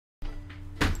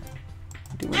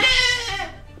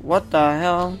What the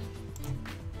hell?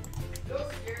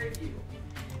 Still scared you.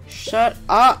 Shut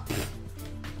up!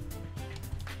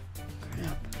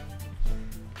 Crap.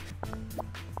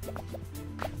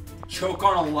 Choke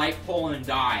on a light pole and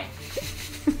die.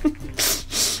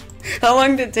 How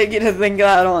long did it take you to think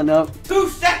that one up? 2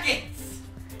 seconds!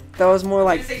 That was more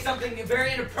like... You say something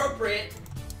very inappropriate,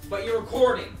 but you're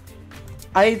recording.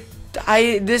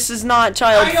 This is not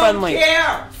child friendly. I don't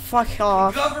care! Fuck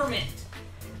off. Government.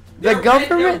 The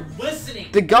government? They're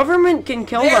listening. The government can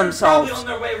kill themselves. They're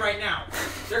probably on their way right now.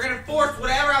 They're gonna force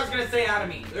whatever I was gonna say out of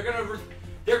me. They're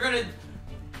gonna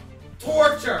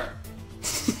torture.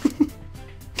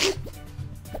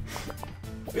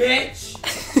 Bitch.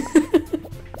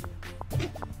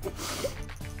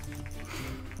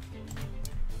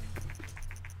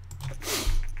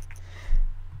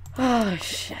 Oh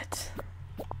shit.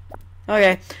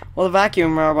 Okay, well the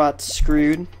vacuum robot's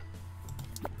screwed.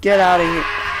 Get out of here.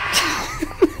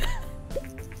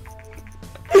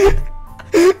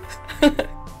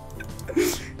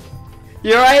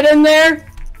 You're right in there?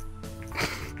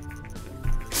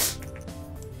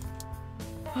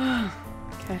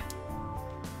 Okay.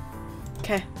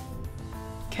 Okay.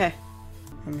 Okay.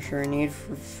 I'm sure I need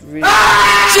for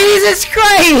Jesus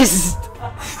Christ!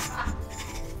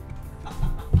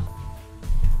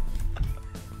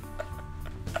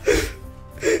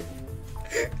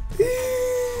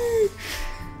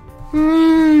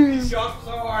 You jumped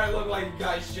so hard it looked like you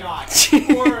got shot.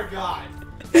 Poor God.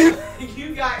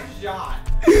 You got shot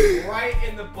right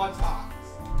in the buttocks.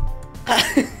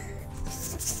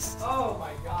 Oh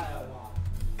my God, I lost.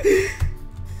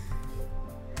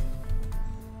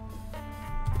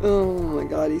 Oh my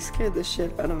God, he scared the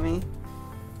shit out of me.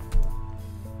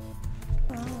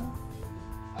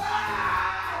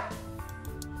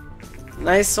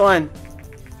 Nice one.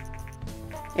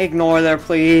 Ignore there,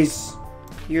 please.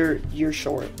 You're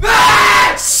short.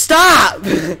 Stop!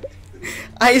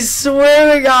 I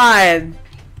swear to God.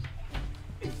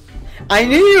 I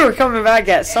knew you were coming back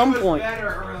at some point. It was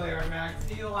better earlier, Max. I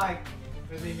feel like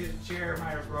I think his chair might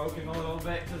have broken a little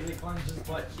bit because he clenched his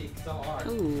butt cheek so hard.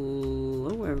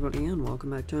 Hello everybody and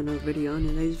welcome back to another video. In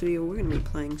today's video we're going to be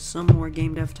playing some more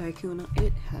Game Dev Tycoon.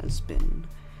 It has been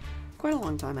quite a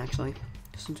long time actually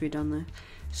since we've done that.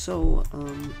 So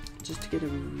just to get a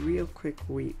real quick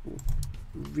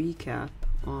recap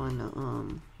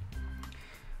on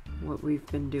what we've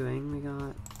been doing. We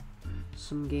got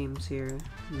some games here.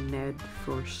 Ned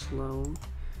for slow.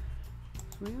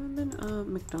 So we haven't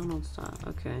been McDonald's.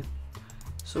 Okay.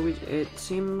 So it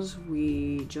seems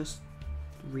we just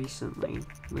recently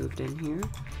moved in here,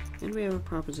 and we have a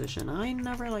proposition. I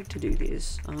never like to do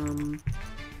these, cause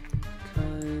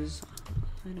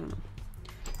I don't know.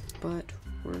 But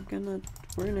we're gonna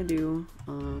do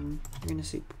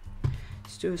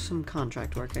let's do some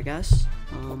contract work, I guess.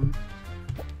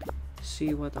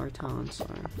 See what our talents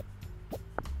are.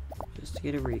 Just to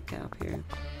get a recap here.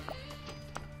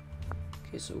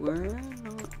 Okay, so we're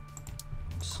not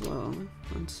slow.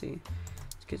 Let's see.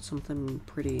 Let's get something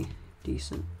pretty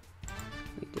decently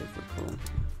difficult.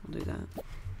 We'll do that.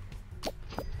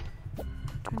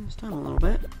 Turn this down a little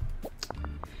bit.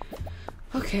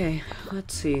 Okay,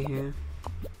 let's see here.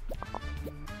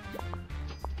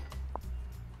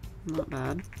 Not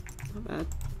bad. Not bad.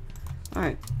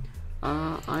 Alright.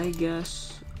 I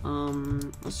guess,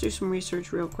 let's do some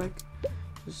research real quick.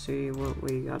 Just see what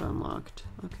we got unlocked.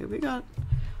 Okay, we got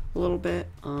a little bit,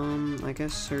 I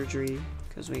guess surgery,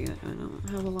 because I don't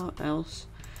have a lot else.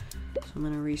 So I'm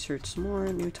gonna research some more.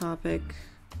 New topic.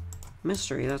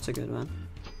 Mystery, that's a good one.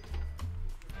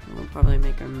 We'll probably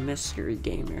make a mystery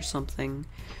game or something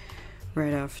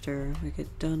right after we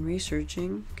get done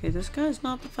researching. Okay, this guy's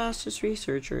not the fastest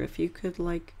researcher. If you could,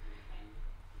 like,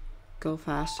 go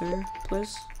faster,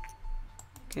 please.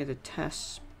 Okay, the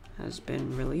test has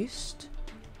been released.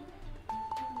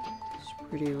 It's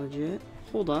pretty legit.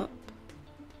 Hold up.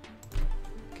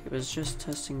 Okay, I was just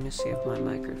testing to see if my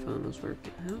microphone was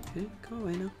working. Okay, go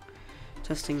away now.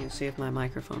 Testing to see if my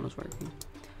microphone was working.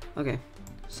 Okay,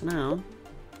 so now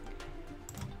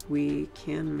we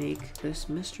can make this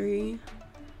mystery.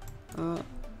 How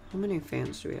many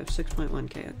fans do we have?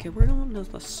 6.1k. Okay, we're going to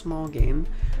the small game.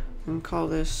 I'm gonna call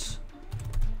this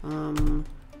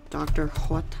Dr.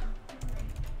 What?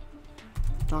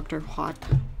 Dr. What?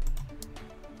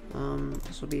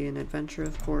 This will be an adventure,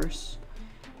 of course.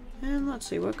 And let's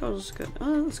see, what goes good?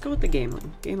 Let's go with the game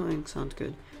link. Game link sounds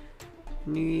good.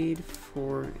 Need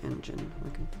for engine.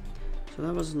 Okay. So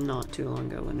that was not too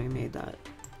long ago when we made that.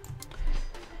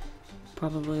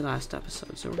 Probably last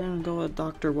episode. So we're gonna go with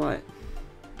Dr. What?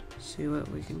 See what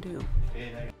we can do.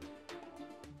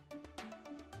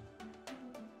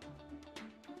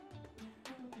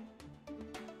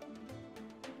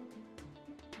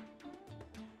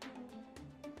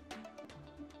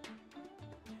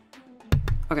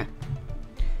 Okay.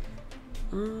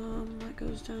 That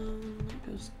goes down, that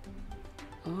goes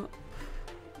up.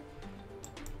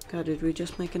 God, did we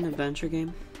just make an adventure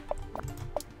game?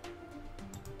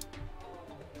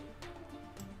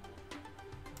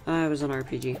 It was an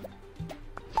RPG.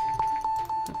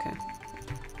 Okay.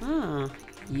 Ah,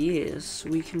 yes,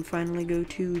 we can finally go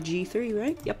to G3,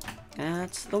 right? Yep,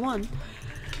 that's the one.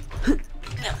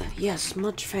 Yes,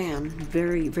 much fan.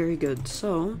 Very, very good.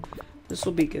 So, this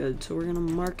will be good. So we're gonna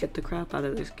market the crap out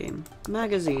of this game.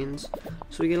 Magazines.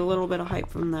 So we get a little bit of hype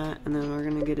from that, and then we're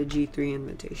gonna get a G3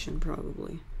 invitation,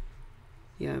 probably.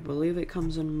 Yeah, I believe it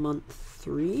comes in month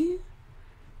 3,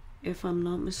 if I'm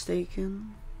not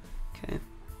mistaken. Okay.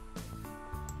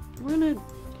 We're gonna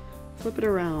flip it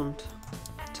around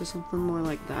to something more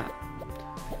like that.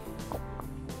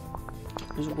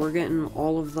 So we're getting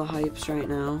all of the hypes right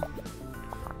now.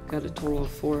 Got a total of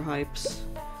 4 hypes.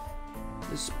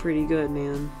 This is pretty good,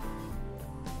 man.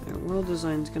 Alright, world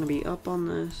design's gonna be up on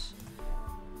this.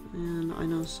 And I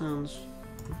know sounds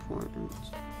important.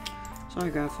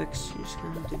 Sorry, graphics. You're just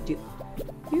gonna have to do.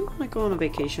 You wanna go on a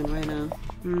vacation right now?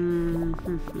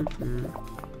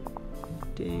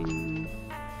 Ding.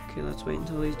 Okay, let's wait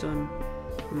until he's done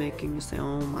making this thing.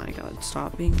 Oh my god,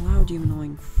 stop being loud, you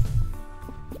annoying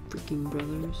freaking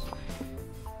brothers.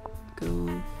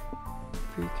 Go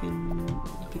freaking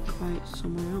be quiet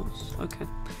somewhere else. Okay.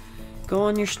 Go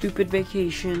on your stupid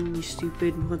vacation, you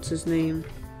stupid, what's his name?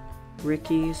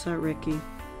 Ricky, is that Ricky?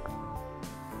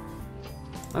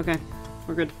 Okay,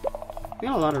 we're good. We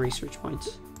got a lot of research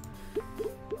points.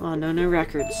 Oh, no new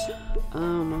records.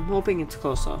 I'm hoping it's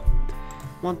close though.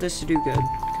 Want this to do good,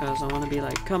 because I want to be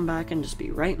like, come back and just be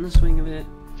right in the swing of it.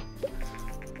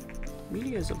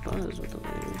 Media is a buzz with the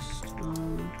latest.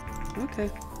 Okay.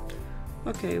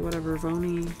 Okay, whatever.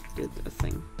 Voni did a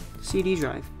thing. CD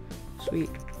drive.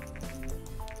 Sweet.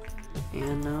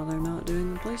 And now they're not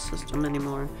doing the play system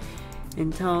anymore.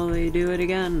 Until they do it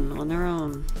again on their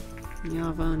own.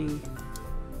 Yeah, Voni.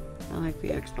 I like the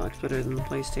Xbox better than the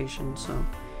PlayStation, so.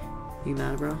 You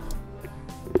mad, bro?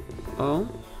 Oh?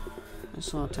 I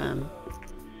saw 10.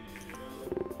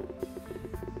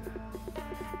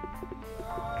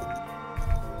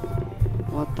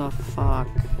 What the fuck?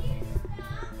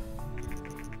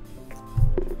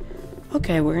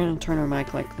 Okay, we're gonna turn our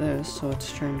mic like this, so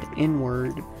it's turned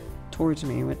inward towards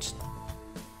me, which...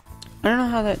 I don't know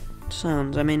how that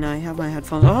sounds. I mean, I have my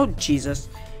headphones... Oh, Jesus!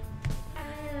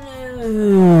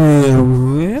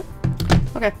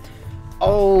 Okay.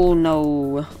 Oh,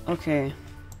 no. Okay.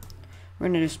 We're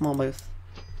gonna do small booth.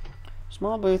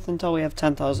 Small booth until we have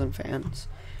 10,000 fans.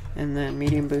 And then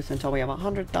medium booth until we have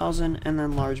 100,000, and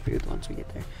then large booth once we get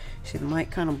there. See, the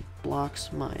mic kind of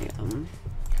blocks my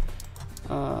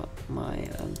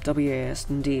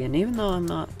WASD, and even though I'm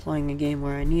not playing a game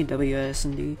where I need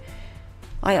WASD,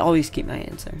 I always keep my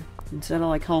answer. Instead of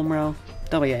like home row,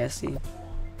 WASD.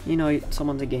 You know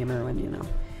someone's a gamer when you know.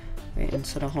 Right?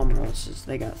 Instead of home row, it's just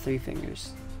they got 3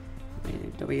 fingers.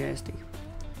 WASD.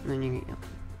 And then you get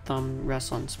thumb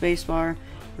rests on spacebar, and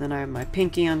then I have my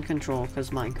pinky on control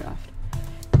because Minecraft.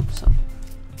 So,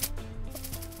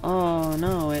 oh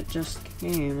no, it just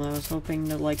came. I was hoping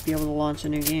to like be able to launch a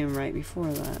new game right before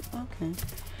that. Okay,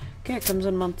 okay, it comes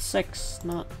in month 6,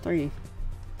 not 3.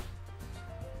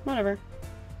 Whatever,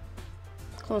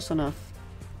 close enough.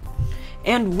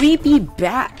 And we be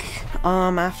back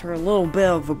after a little bit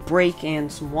of a break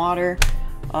and some water.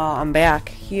 I'm back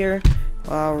here.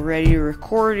 Ready to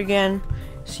record again.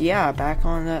 So yeah, back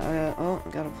on the oh,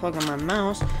 gotta plug on my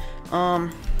mouse.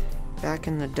 Back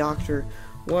in the Dr.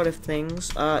 What If things.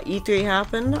 E3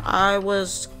 happened. I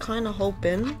was kind of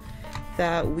hoping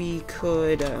that we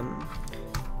could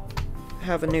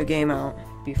have a new game out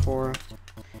before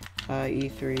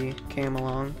E3 came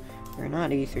along. Or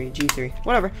not E3, G3,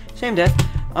 whatever, same day.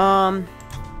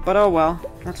 But oh well,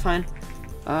 that's fine.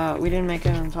 We didn't make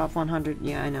it on top 100.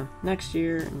 Yeah, I know. Next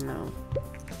year, no.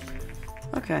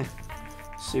 Okay.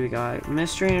 Let's see, we got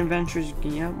Mystery and Adventures.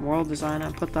 Yep, World Design.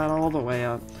 I put that all the way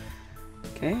up.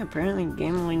 Okay, apparently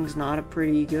Gameling's not a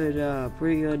pretty good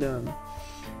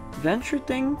adventure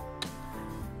thing.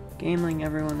 Gameling,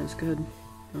 everyone is good.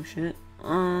 Oh shit.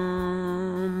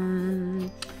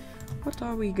 What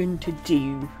are we going to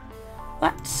do?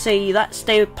 Let's see. Let's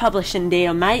do publishing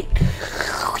deal, mate.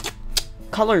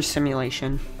 Color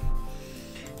simulation.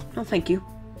 No, thank you.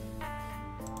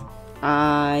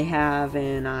 I have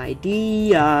an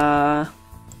idea.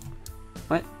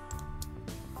 What?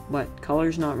 What?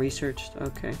 Color's not researched.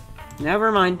 Okay.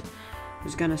 Never mind. I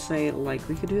was gonna say, like,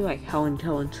 we could do, like, Helen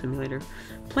Keller Simulator.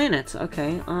 Planets.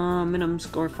 Okay. Minimum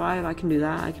score 5. I can do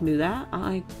that. I can do that.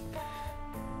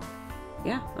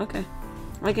 Yeah. Okay.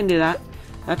 I can do that.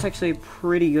 That's actually a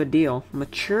pretty good deal.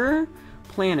 Mature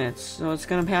planets. So it's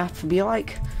gonna have to be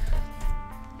like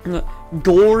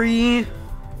Dory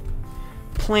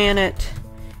planet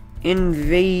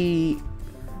invasion.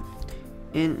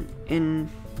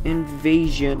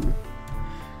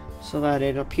 So that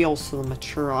it appeals to the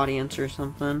mature audience or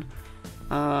something.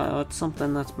 It's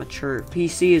something that's mature.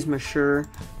 PC is mature.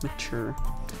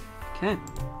 Okay,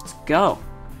 let's go.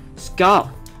 Let's go.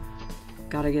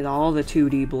 Gotta get all the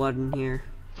 2D blood in here.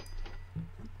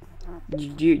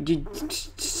 You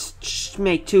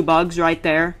make 2 bugs right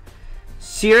there.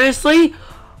 Seriously?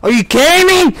 Are you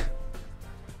kidding me?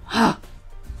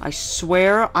 I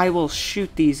swear I will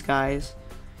shoot these guys.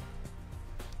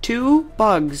 2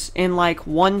 bugs in like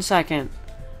 1 second.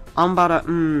 I'm about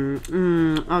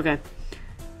to, okay.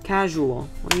 Casual.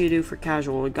 What do you do for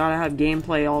casual? We gotta have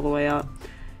gameplay all the way up.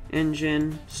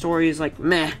 Engine. Story is like,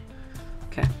 meh.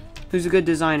 Okay. Who's a good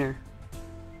designer?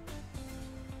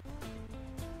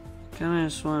 Kinda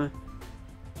just wanna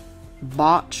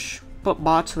botch. Put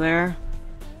bots there.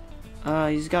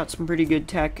 He's got some pretty good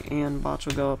tech, and bots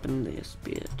will go up in this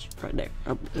bitch. Right there.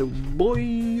 Oh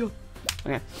boy.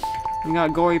 Okay. We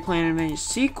got Gory Planet Invasion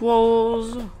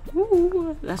sequels.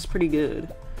 Woo, that's pretty good.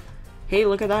 Hey,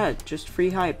 look at that. Just free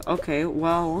hype. Okay,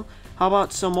 well, how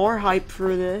about some more hype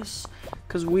for this?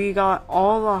 Because we got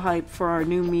all the hype for our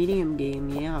new medium game.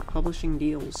 Yeah, publishing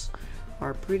deals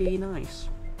are pretty nice.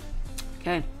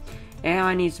 Okay.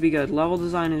 AI needs to be good. Level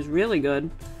design is really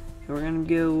good. So we're going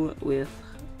to go with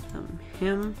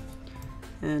him.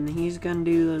 And he's going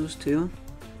to do those 2.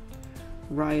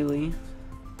 Riley.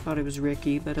 Thought it was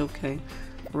Ricky, but okay.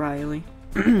 Riley.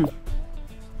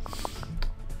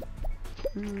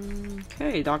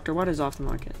 Okay, Dr. What is off the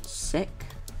market? Sick.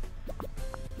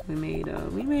 We made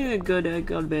a good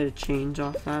bit of change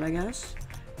off that, I guess.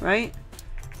 Right?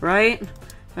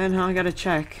 And now I gotta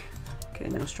check. Okay,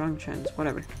 no strong trends.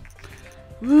 Whatever.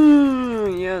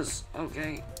 Yes.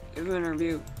 Okay. Give an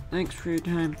interview. Thanks for your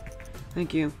time.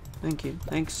 Thank you.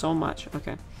 Thanks so much.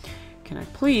 Okay. Can I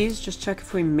please just check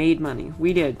if we made money?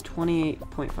 We did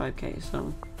 28.5k,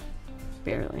 so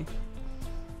barely.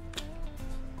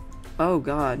 Oh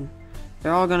god.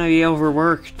 They're all gonna be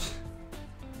overworked.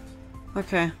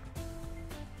 Okay.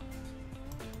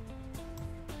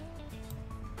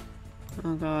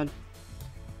 Oh god.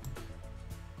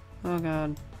 Oh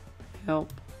god.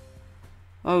 Help.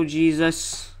 Oh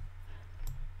Jesus.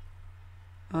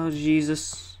 Oh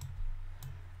Jesus.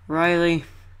 Riley.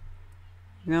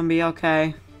 You're gonna be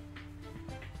okay.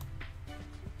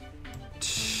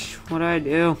 What do I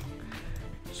do?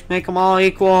 Just make them all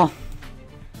equal.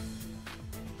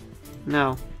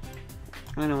 No.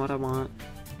 I know what I want.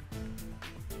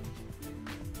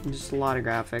 Just a lot of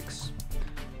graphics.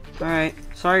 Alright.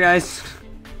 Sorry, guys.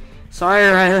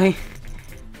 Sorry, Riley.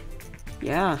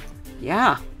 Yeah.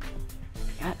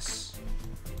 Yes.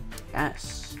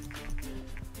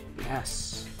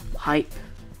 Hype.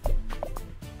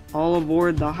 All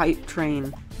aboard the hype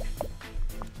train.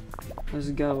 Let's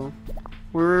go.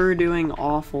 We're doing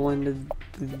awful in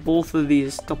both of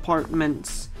these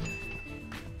departments.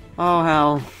 Oh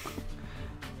hell.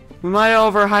 We might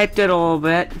have overhyped it a little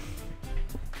bit.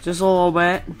 Just a little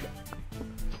bit.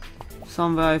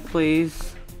 Somebody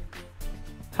please.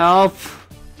 Help.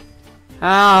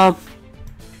 Oh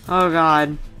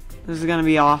god. This is gonna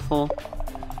be awful.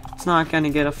 It's not gonna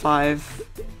get a 5.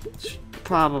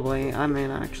 Probably. I mean,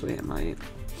 actually, it might.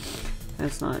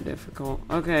 That's not difficult.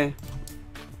 Okay.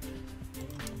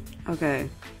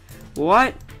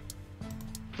 What?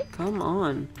 Come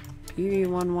on.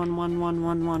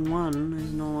 PV111111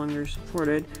 is no longer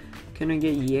supported. Can we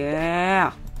get...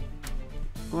 Yeah!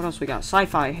 What else we got?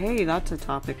 Sci-fi. Hey, that's a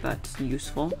topic that's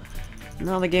useful.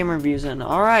 Now the game review's in.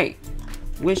 Alright.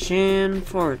 Wishing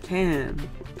for a 10.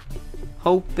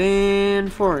 Hoping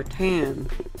for a 10.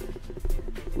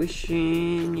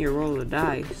 Wishing you roll the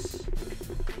dice.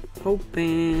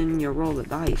 Hoping you roll the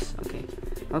dice.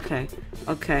 Okay.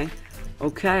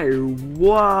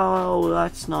 Whoa,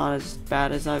 that's not as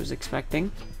bad as I was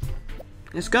expecting.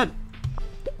 It's good.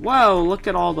 Whoa, look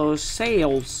at all those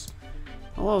sales.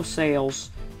 Hello, sales.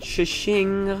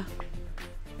 Shishing.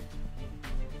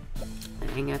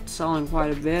 Dang, it's selling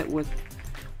quite a bit with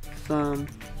that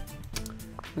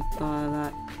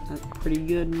pretty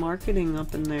good marketing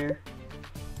up in there.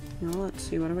 Now let's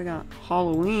see, what do we got?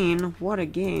 Halloween, what a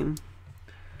game.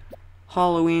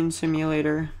 Halloween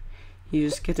simulator. You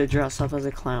just get to dress up as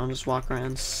a clown, just walk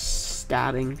around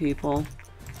stabbing people.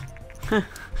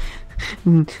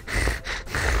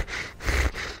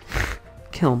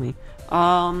 Kill me.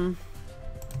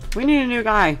 We need a new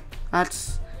guy.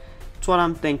 That's what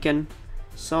I'm thinking.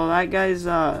 So that guy's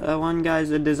one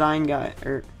guy's a design guy.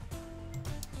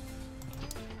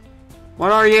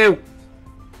 What are you?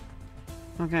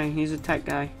 Okay, he's a tech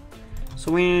guy.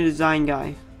 So we need a design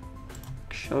guy.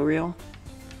 Showreel.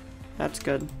 That's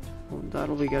good. Well,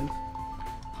 that'll be good.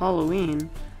 Halloween.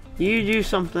 You do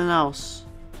something else.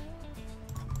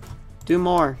 Do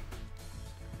more.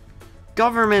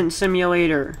 Government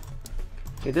simulator.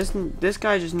 Okay, this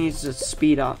guy just needs to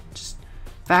speed up. Just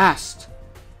fast.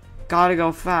 Gotta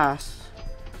go fast.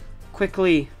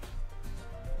 Quickly.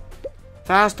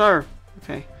 Faster.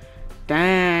 Okay.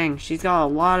 Dang, she's got a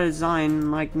lot of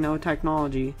design, like no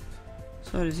technology.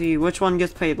 So does he. Which one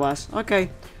gets paid less? Okay.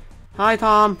 Hi,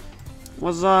 Tom.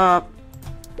 What's up?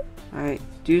 Alright,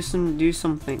 do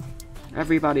something.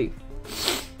 Everybody.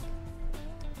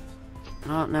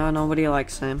 Oh, no, nobody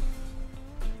likes him.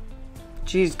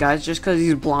 Jeez, guys, just because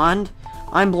he's blonde?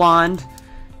 I'm blonde.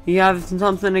 You have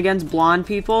something against blonde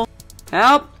people?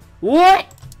 Help! What?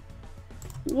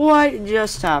 What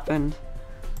just happened?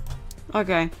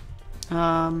 Okay.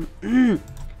 Hey,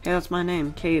 that's my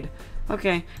name, Cade.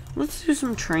 Okay, let's do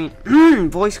some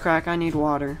voice crack, I need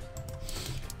water.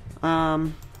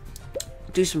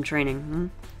 Do some training.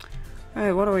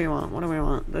 Alright, what do we want? What do we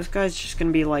want? This guy's just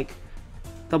gonna be like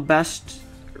the best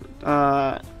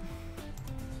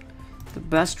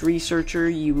researcher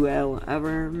you will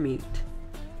ever meet.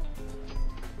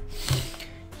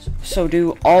 So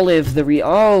do Olive the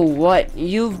oh, what?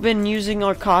 You've been using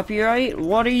our copyright?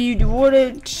 What are you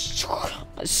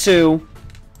Sue.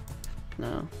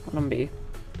 No, let him be.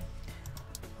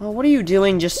 Oh, what are you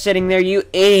doing just sitting there, you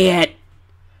idiot?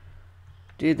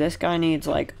 Dude, this guy needs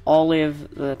like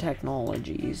Olive the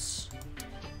technologies.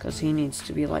 Cause he needs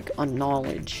to be like a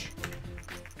knowledge.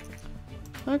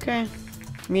 Okay.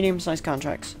 Medium-sized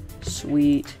contracts.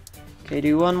 Sweet. Okay,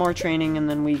 do one more training and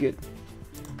then we good.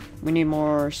 We need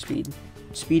more speed.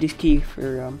 Speed is key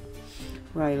for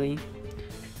Riley.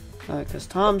 Cause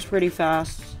Tom's pretty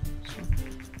fast. So,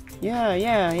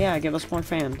 yeah. Give us more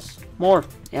fans. More.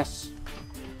 Yes.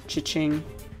 Cha-ching.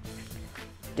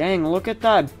 Dang, look at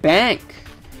that bank.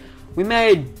 We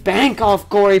made bank off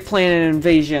Gory Planet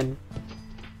Invasion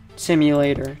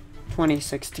Simulator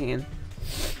 2016.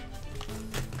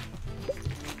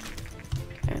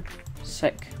 Okay,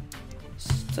 sick.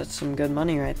 That's some good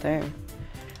money right there.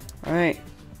 Alright.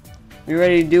 We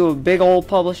ready to do a big old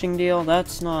publishing deal?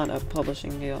 That's not a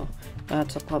publishing deal.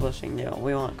 That's a publishing deal.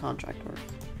 We want contract work.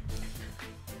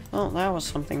 Oh, that was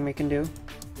something we can do.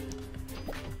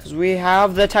 Because we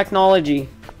have the technology.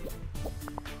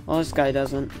 Well, this guy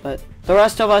doesn't, but the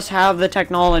rest of us have the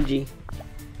technology.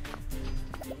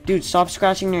 Dude, stop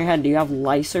scratching your head. Do you have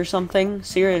lice or something?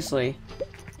 Seriously.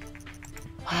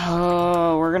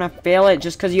 Oh, we're gonna fail it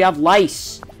just because you have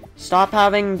lice. Stop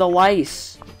having the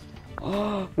lice.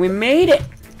 Oh, we made it!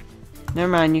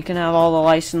 Never mind, you can have all the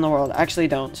lice in the world. Actually,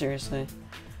 don't, seriously.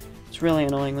 It's really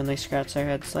annoying when they scratch their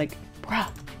heads. Like, bruh.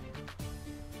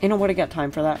 Ain't nobody got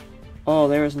time for that. Oh,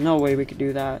 there is no way we could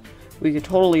do that. We could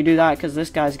totally do that because this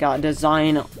guy's got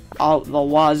design out the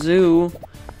wazoo.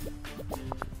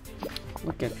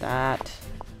 Look at that.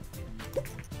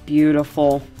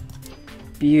 Beautiful.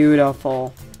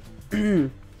 Beautiful.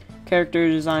 Character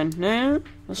design. Nah,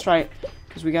 let's try it.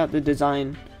 Because we got the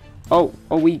design. Oh,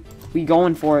 we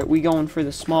going for it. We going for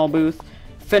the small booth.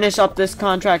 Finish up this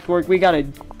contract work. We gotta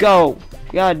go.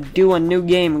 We gotta do a new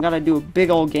game. We gotta do a big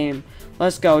old game.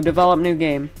 Let's go. Develop new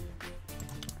game.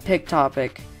 Pick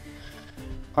topic.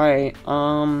 Alright,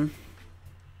 what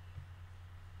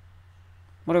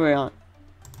do we want?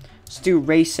 Let's do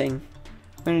racing.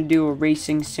 I'm gonna do a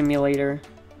racing simulator.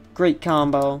 Great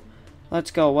combo.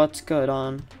 Let's go. What's good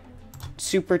on?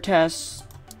 Super tests.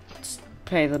 Let's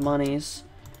pay the monies.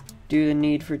 Do the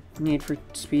need for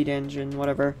speed engine,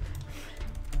 whatever.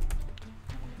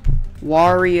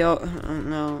 Wario,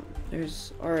 no,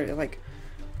 there's already like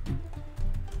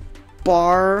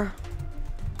bar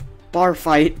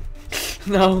fight.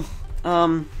 No.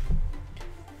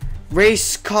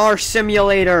 Race car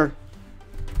simulator.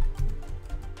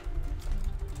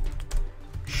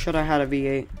 Should I had a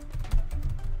V8.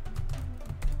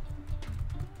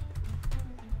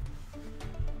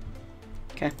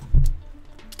 Okay.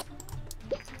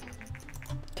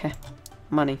 Okay.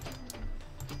 Money.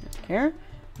 Here?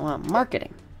 I want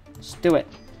marketing. Let's do it.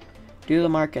 Do the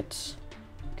markets.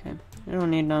 Okay. I don't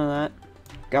need none of that.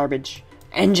 Garbage.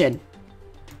 Engine.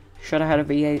 Should have had a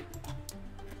V8.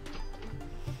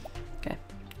 Okay.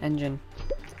 Engine.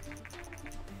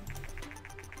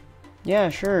 Yeah,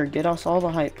 sure. Get us all the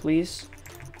hype, please.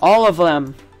 All of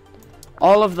them.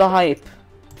 All of the hype.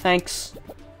 Thanks.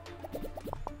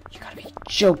 You gotta be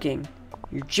joking.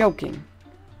 You're joking.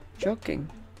 Joking.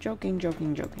 Joking,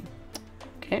 joking, joking.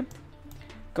 Okay.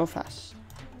 Go fast.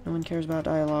 No one cares about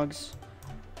dialogues.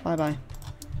 Bye-bye.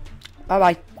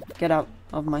 Bye-bye. Get out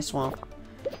of my swamp.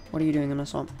 What are you doing in the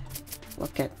swamp?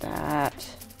 Look at that.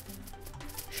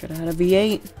 Should have had a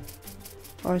V8.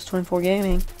 RS24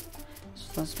 Gaming. So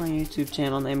that's my YouTube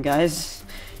channel name, guys.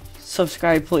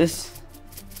 Subscribe, please.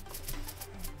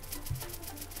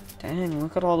 Dang,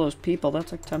 look at all those people.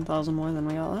 That's like 10,000 more than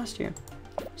we got last year.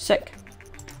 Sick.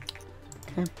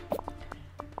 Okay.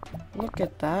 Look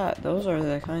at that. Those are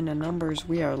the kind of numbers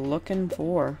we are looking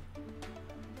for.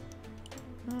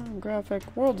 Graphic.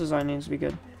 World design needs to be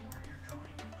good.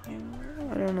 I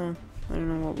don't know. I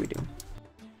don't know what we do.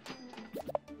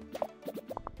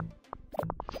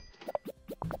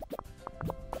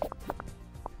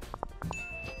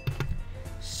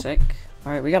 Sick.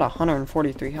 Alright, we got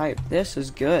 143 hype. This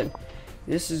is good.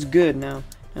 This is good now.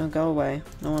 Now go away.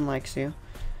 No one likes you.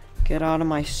 Get out of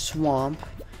my swamp.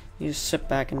 You just sit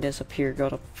back and disappear. Go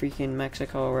to freaking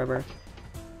Mexico or wherever.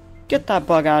 Get that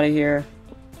bug out of here.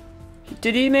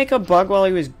 Did he make a bug while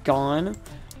he was gone?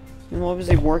 And what was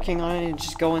he working on? And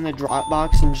just go in the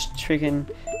Dropbox and just freaking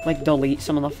like delete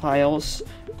some of the files.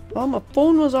 Oh, my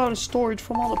phone was out of storage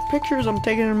from all the pictures I'm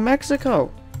taking in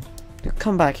Mexico.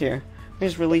 Come back here. We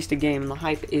just released a game and the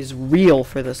hype is real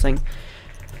for this thing.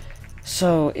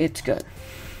 So it's good.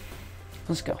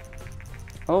 Let's go.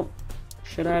 Oh,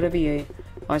 should I have a V8?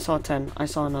 Oh, I saw 10. I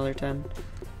saw another 10.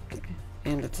 Okay.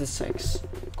 And it's a 6.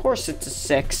 Of course it's a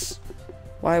 6.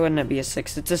 Why wouldn't it be a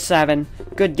 6? It's a 7.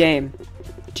 Good game.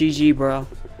 GG, bro.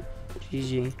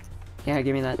 GG. Yeah,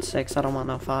 give me that 6. I don't want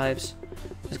no 5s.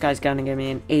 This guy's gonna give me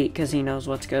an 8 because he knows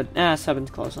what's good. 7's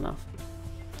close enough.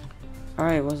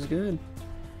 Alright, what's good?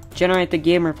 Generate the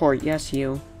game report. Yes,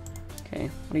 you. Okay,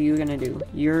 what are you gonna do?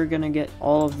 You're gonna get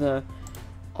all of the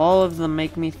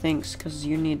make me thinks because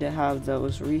you need to have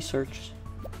those researched.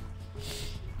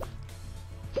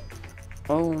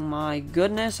 Oh my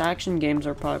goodness, action games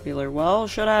are popular. Well,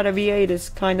 should I have a V8 is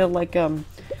kind of like kind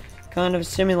of a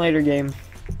simulator game.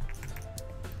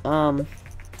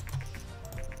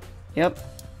 Yep.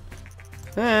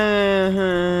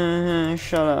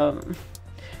 Shut up.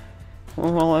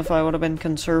 Well, if I would have been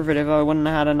conservative, I wouldn't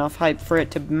have had enough hype for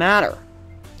it to matter.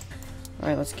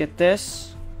 Alright, let's get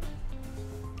this.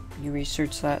 You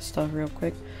research that stuff real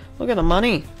quick. Look at the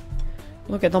money.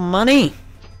 Look at the money.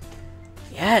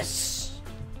 Yes.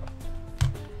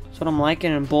 That's what I'm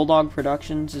liking, and Bulldog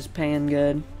Productions is paying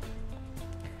good.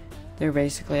 They're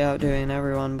basically outdoing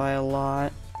everyone by a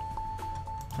lot.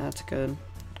 That's good.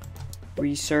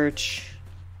 Research.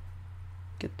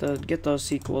 Get those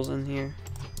sequels in here.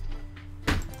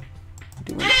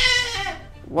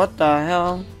 What the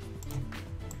hell?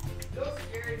 So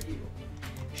scared you.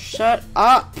 Shut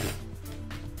up!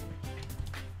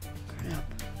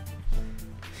 Crap.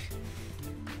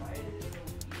 Why is it so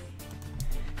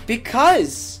easy?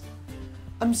 Because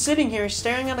I'm sitting here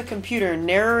staring at a computer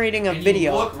narrating a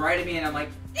video. You look right at me and I'm like,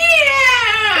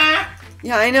 yeah!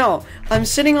 Yeah, I know. I'm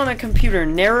sitting on a computer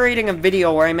narrating a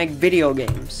video where I make video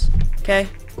games. Okay?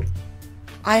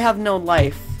 I have no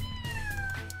life.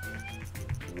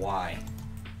 Why?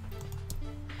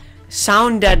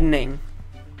 Sound deadening.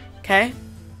 Okay?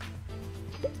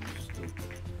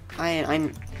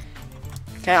 I'm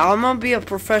okay, I'm gonna be a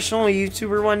professional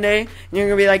YouTuber one day, and you're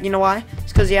gonna be like, you know why?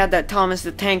 It's because he had that Thomas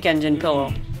the Tank Engine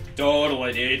pillow.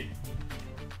 Totally, dude.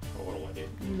 Totally, dude.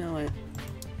 You know it.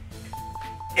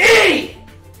 Idiot!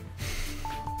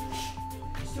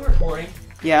 You still recording?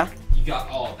 Yeah? You got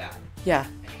all of that. Yeah.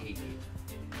 I hate you.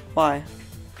 Why?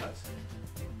 Because.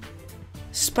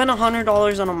 Spend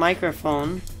 $100 on a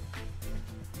microphone.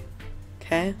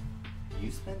 Okay? You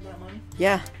spent that money?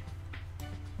 Yeah.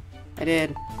 I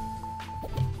did.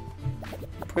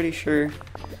 Pretty sure.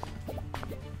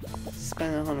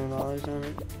 Spend $100 on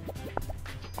it.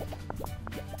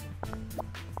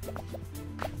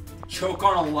 Choke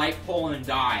on a light pole and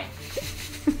die.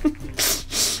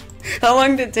 How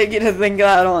long did it take you to think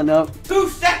that one up? 2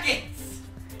 seconds!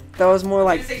 That was more You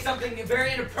like say something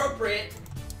very inappropriate,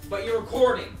 but you're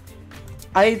recording.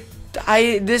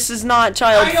 this is not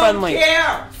child friendly. I don't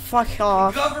care! Fuck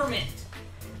off. Government.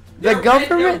 The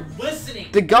government? They're listening.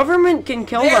 The government can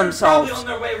kill They're themselves.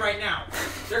 probably on their way right now.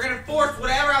 They're gonna force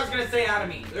whatever I was gonna say out of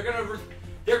me. They're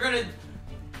gonna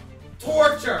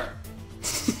torture.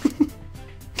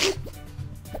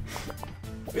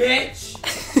 Bitch.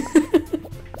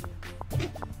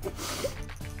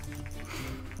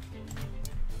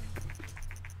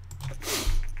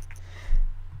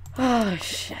 Oh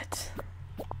shit.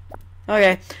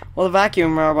 Okay, well the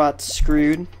vacuum robot's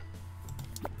screwed.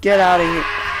 Get out of here.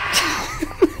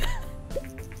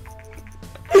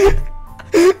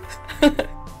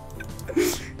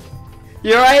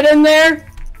 You're right in there?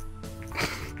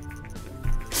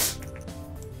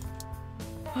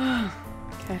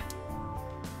 Okay.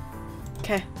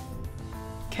 Okay.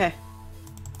 Okay.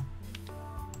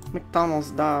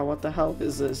 McDonald's, what the hell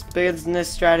is this? Business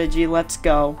strategy, let's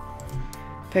go.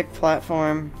 Pick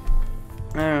platform.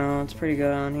 I don't know, it's pretty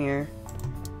good on here.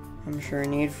 I'm sure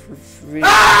need for free.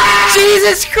 Ah!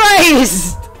 Jesus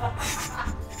Christ!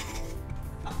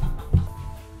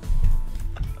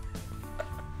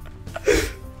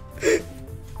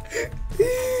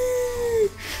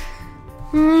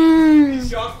 You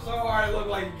jumped so hard it looked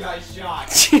like you got shot.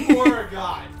 Poor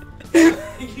God.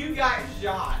 You got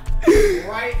shot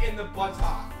right in the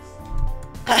buttocks.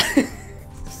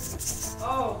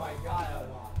 Oh my God, I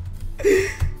lost.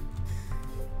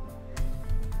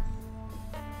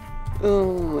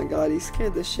 Oh my God, he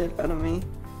scared the shit out of me.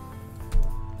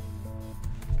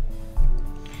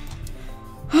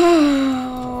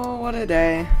 Oh, what a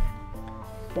day.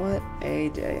 What a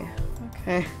day.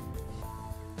 Okay.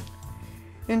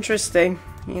 Interesting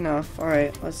enough.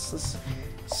 Alright, let's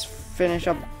finish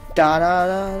up. Da da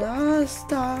da da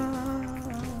da.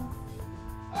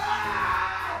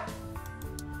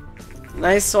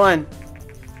 Nice one.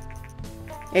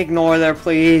 Ignore there,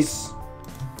 please.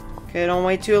 Okay, don't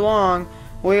wait too long.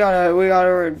 We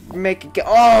gotta make it.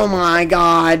 Oh my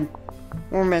God,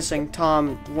 we're missing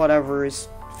Tom, whatever his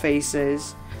face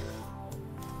is.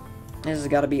 This has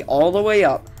got to be all the way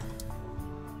up.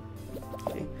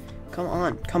 Okay, come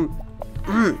on, come,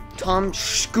 Tom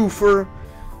Scoofer,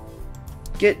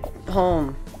 get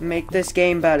home. Make this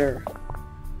game better.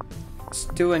 It's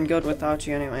doing good without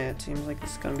you anyway. It seems like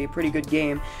it's gonna be a pretty good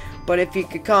game. But if you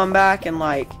could come back and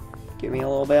like give me a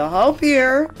little bit of help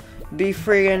here, be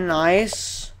freaking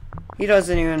nice. He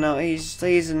doesn't even know. He's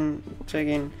in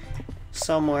freaking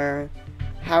somewhere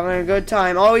having a good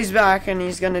time. Oh, he's back and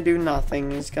he's gonna do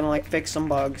nothing. He's gonna like fix some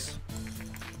bugs.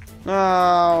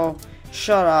 Oh,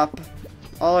 shut up.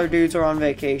 All our dudes are on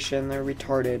vacation. They're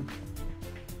retarded.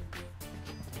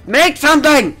 Make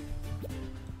something!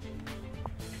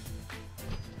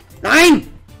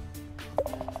 9!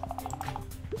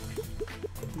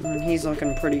 He's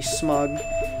looking pretty smug.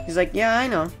 He's like, yeah, I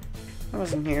know. I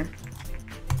wasn't here.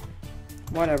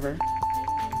 Whatever.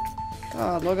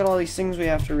 God, look at all these things we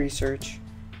have to research.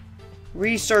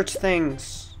 Research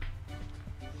things.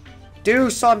 Do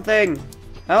something!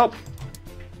 Help!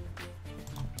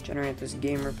 Generate this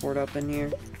game report up in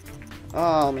here.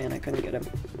 Oh man, I couldn't get him.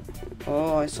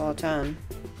 Oh, I saw a 10.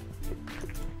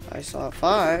 I saw a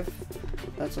 5.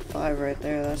 That's a 5 right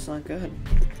there. That's not good.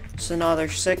 It's another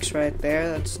 6 right there.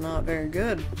 That's not very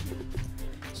good.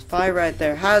 It's 5 right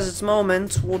there. Has its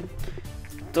moments. Well,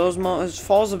 those moments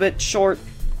falls a bit short.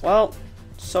 Well,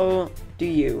 so do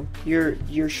you.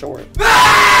 You're short.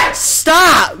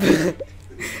 Stop!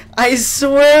 I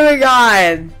swear to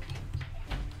God.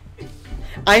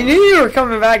 I knew you were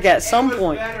coming back at some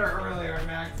point. It was better earlier,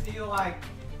 man. I feel like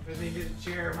I think his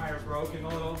chair might have broken a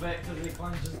little bit because he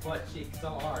clenched his butt cheek so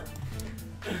hard.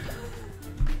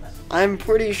 I'm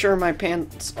pretty sure my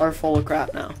pants are full of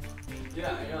crap now.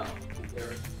 Yeah, I know.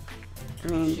 I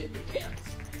mean, shit in your pants.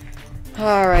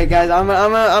 Alright guys, I'm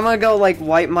gonna go like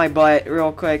wipe my butt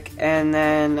real quick, and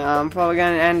then I'm probably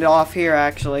gonna end off here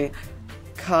actually,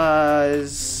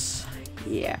 cause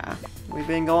yeah, we've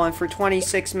been going for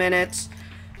 26 minutes.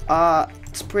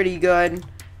 It's pretty good.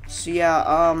 So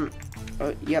yeah,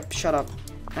 yep, shut up.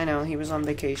 I know he was on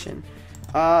vacation.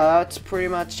 That's pretty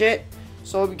much it.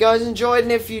 So hope you guys enjoyed,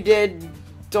 and if you did,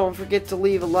 don't forget to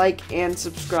leave a like and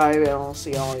subscribe, and I'll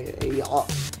see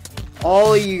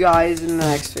all of you guys in the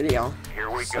next video.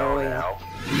 Here we go yeah.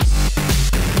 now.